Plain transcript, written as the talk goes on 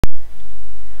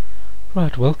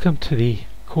Right, welcome to the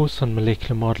course on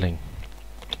molecular modeling.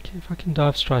 Okay, if I can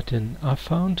dive straight in, I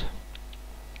found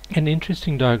an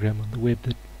interesting diagram on the web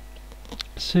that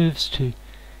serves to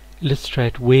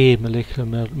illustrate where molecular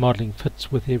modeling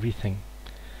fits with everything.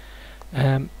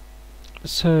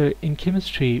 So in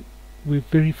chemistry we're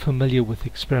very familiar with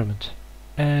experiment,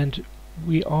 and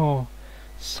we are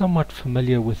somewhat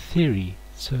familiar with theory.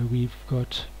 So we've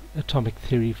got atomic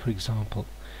theory, for example,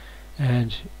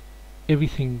 and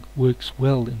everything works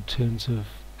well in terms of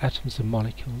atoms and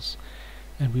molecules,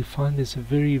 and we find there's a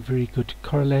very, very good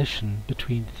correlation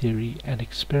between theory and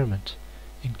experiment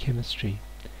in chemistry.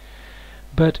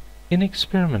 But in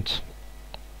experiment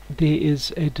there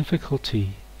is a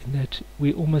difficulty in that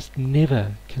we almost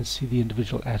never can see the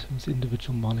individual atoms,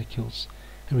 individual molecules,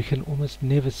 and we can almost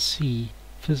never see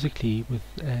physically with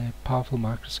powerful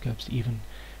microscopes even,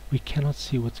 we cannot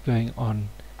see what's going on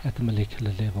at the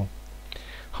molecular level.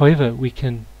 However, we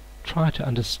can try to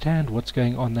understand what's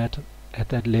going on at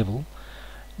that level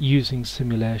using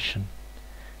simulation.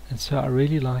 And so I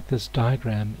really like this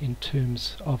diagram in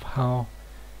terms of how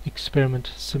experiment,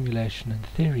 simulation and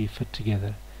theory fit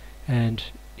together. And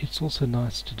it's also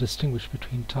nice to distinguish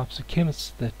between types of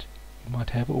chemists that you might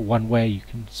have, or one way you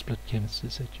can split chemists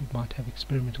is that you might have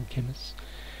experimental chemists,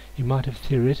 you might have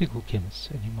theoretical chemists,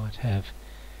 and you might have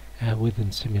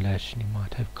within simulation you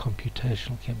might have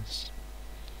computational chemists.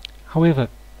 However,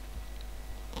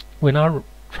 when I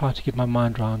try to get my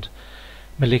mind around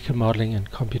molecular modeling and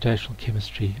computational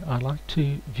chemistry, I like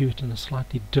to view it in a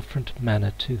slightly different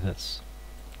manner to this.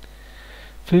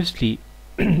 Firstly,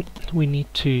 we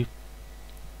need to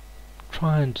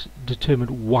try and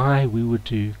determine why we would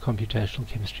do computational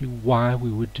chemistry, why we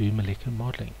would do molecular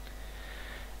modeling.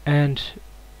 And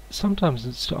sometimes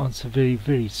it's to answer very,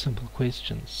 very simple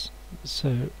questions.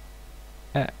 So,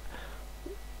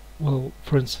 well,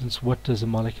 for instance, what does a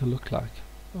molecule look like?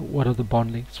 What are the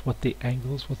bond lengths? What are the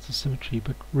angles? What's the symmetry?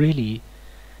 But really,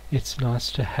 it's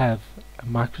nice to have a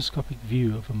microscopic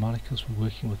view of the molecules we're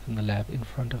working with in the lab in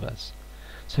front of us.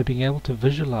 So being able to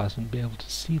visualize and be able to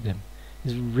see them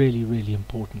is really, really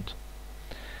important.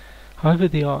 However,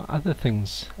 there are other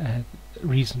things,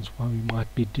 reasons why we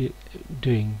might be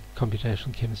doing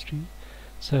computational chemistry.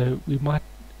 So we might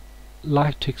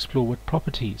like to explore what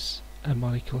properties a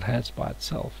molecule has by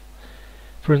itself.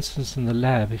 For instance, in the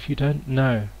lab, if you don't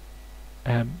know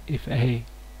if a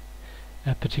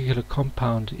particular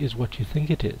compound is what you think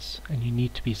it is, and you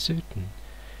need to be certain,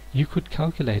 you could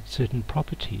calculate certain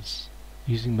properties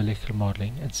using molecular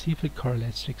modeling and see if it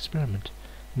correlates to experiment.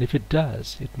 And if it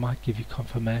does, it might give you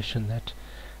confirmation that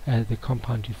the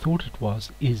compound you thought it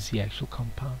was is the actual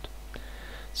compound.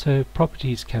 So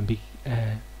properties can be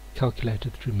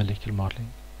calculated through molecular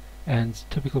modeling, and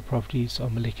typical properties are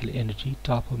molecular energy,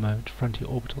 dipole moment, frontier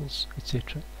orbitals,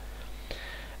 etc.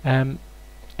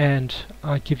 And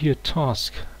I give you a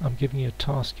task. I'm giving you a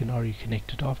task in Are You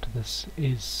Connected after this.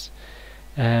 Is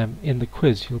in the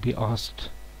quiz you'll be asked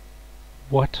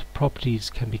what properties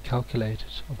can be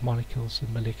calculated of molecules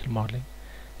in molecular modeling,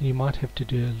 and you might have to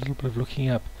do a little bit of looking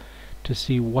up to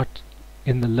see what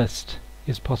in the list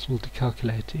is possible to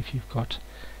calculate if you've got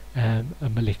a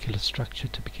molecular structure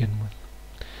to begin with.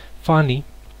 Finally,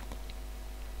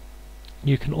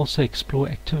 you can also explore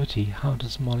activity. How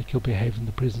does a molecule behave in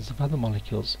the presence of other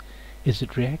molecules? Is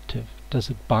it reactive? Does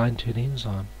it bind to an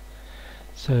enzyme?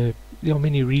 So there are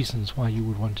many reasons why you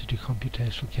would want to do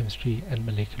computational chemistry and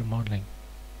molecular modeling.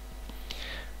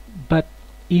 But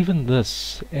even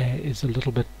this is a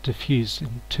little bit diffuse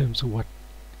in terms of what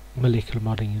molecular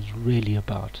modeling is really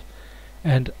about.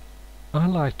 And I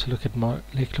like to look at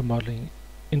molecular modeling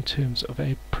in terms of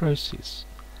a process.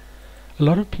 A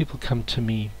lot of people come to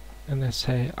me and they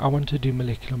say, I want to do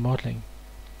molecular modeling.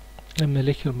 And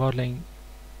molecular modeling,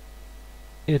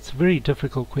 it's a very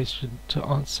difficult question to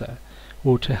answer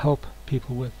or to help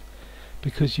people with,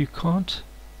 because you can't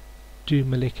do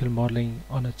molecular modeling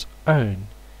on its own.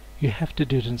 You have to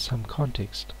do it in some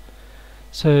context.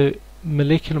 So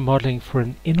molecular modeling for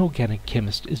an inorganic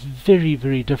chemist is very,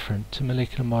 very different to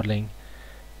molecular modeling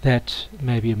that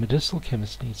maybe a medicinal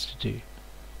chemist needs to do.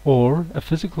 Or a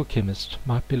physical chemist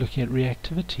might be looking at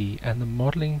reactivity, and the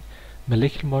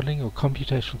molecular modeling or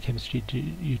computational chemistry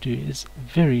you do is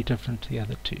very different to the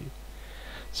other two.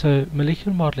 So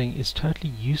molecular modeling is totally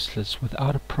useless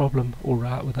without a problem or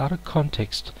without a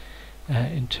context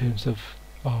in terms of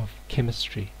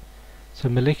chemistry. So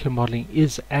molecular modeling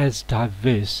is as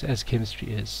diverse as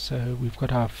chemistry is. So we've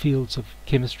got our fields of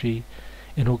chemistry,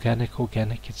 inorganic,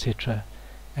 organic, etc.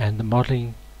 And the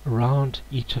modeling around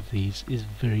each of these is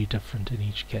very different in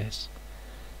each case.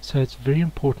 So it's very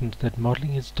important that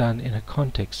modeling is done in a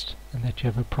context and that you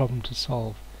have a problem to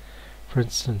solve. For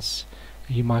instance,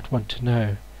 you might want to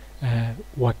know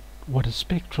what a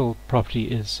spectral property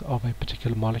is of a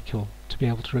particular molecule to be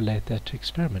able to relate that to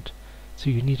experiment. So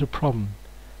you need a problem.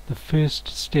 The first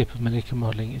step of molecular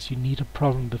modeling is you need a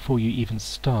problem before you even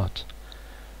start.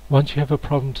 Once you have a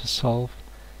problem to solve,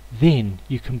 then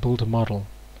you can build a model.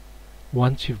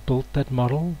 Once you've built that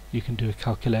model, you can do a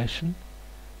calculation.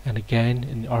 And again,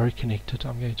 in Aura Connected,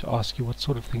 I'm going to ask you what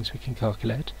sort of things we can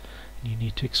calculate. And you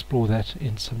need to explore that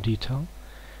in some detail.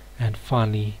 And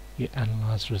finally, you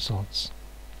analyze results.